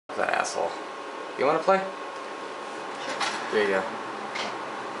that asshole. You wanna play? There you go.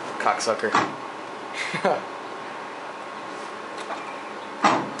 Cocksucker.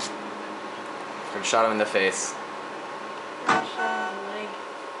 I shot him in the face. I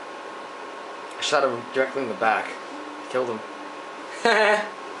shot him directly in the back. Killed him.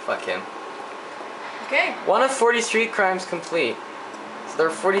 Fuck him. Okay. 1 of 40 street crimes complete. So there are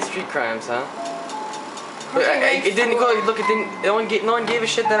 40 street crimes, huh? But it didn't go. Look, it didn't. No one gave a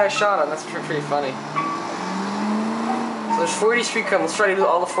shit that I shot him. That's pretty funny. So there's 40 street crimes. Let's try to do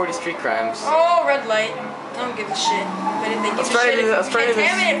all the 40 street crimes. Oh, red light. I don't give a shit. But if they give a shit, if you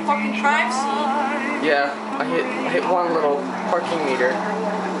contaminate a fucking crime scene. Yeah, I hit one little parking meter.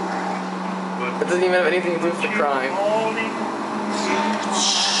 It doesn't even have anything to do with the crime.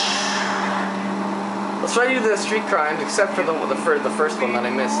 Let's try to do the street crimes, except for the first one that I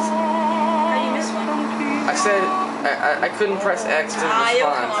missed. How do you miss one? I said I couldn't press X to respond.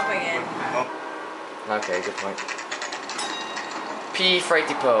 You'll come up again. Okay, good point. P. Fright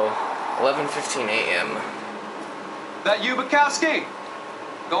Depot, 11:15 a.m. That you, Bukowski?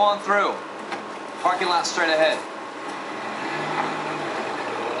 Go on through. Parking lot straight ahead.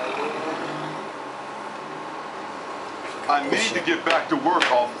 I need to get back to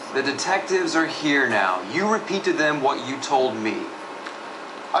work, officer. The detectives are here now. You repeat to them what you told me.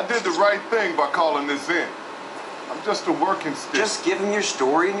 I did the right thing by calling this in. I'm just a working stick. Just give them your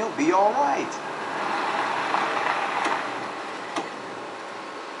story and you'll be all right.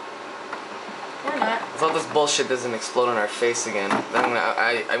 Or not. As long as this bullshit doesn't explode in our face again, then I'm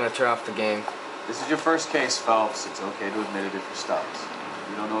gonna turn off the game. This is your first case, Phelps. It's okay to admit it if you're stumped. If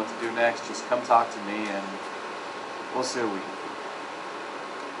you don't know what to do next, just come talk to me and we'll see what we can do.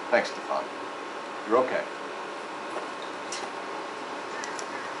 Thanks, Stefan. You're okay.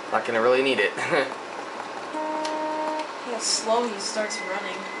 Not gonna really need it. How slow he starts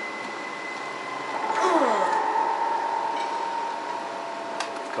running.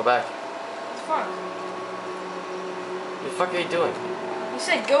 Go back. What the fuck? What the fuck are you doing? You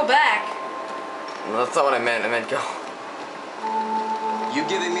said go back. No, that's not what I meant. I meant go. You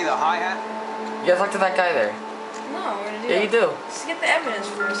giving me the hi-hat? You gotta talk to that guy there. No, we're gonna do Yeah, that. you do. Let's get the evidence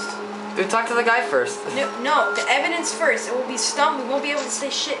first. Dude, talk to the guy first. No, the evidence first. It will be stumped. We won't be able to say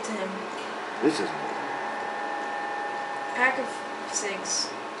shit to him. This is Pack of cigs.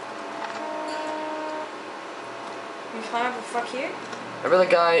 You climb up the fuck here? Remember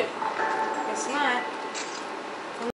the guy? Guess not.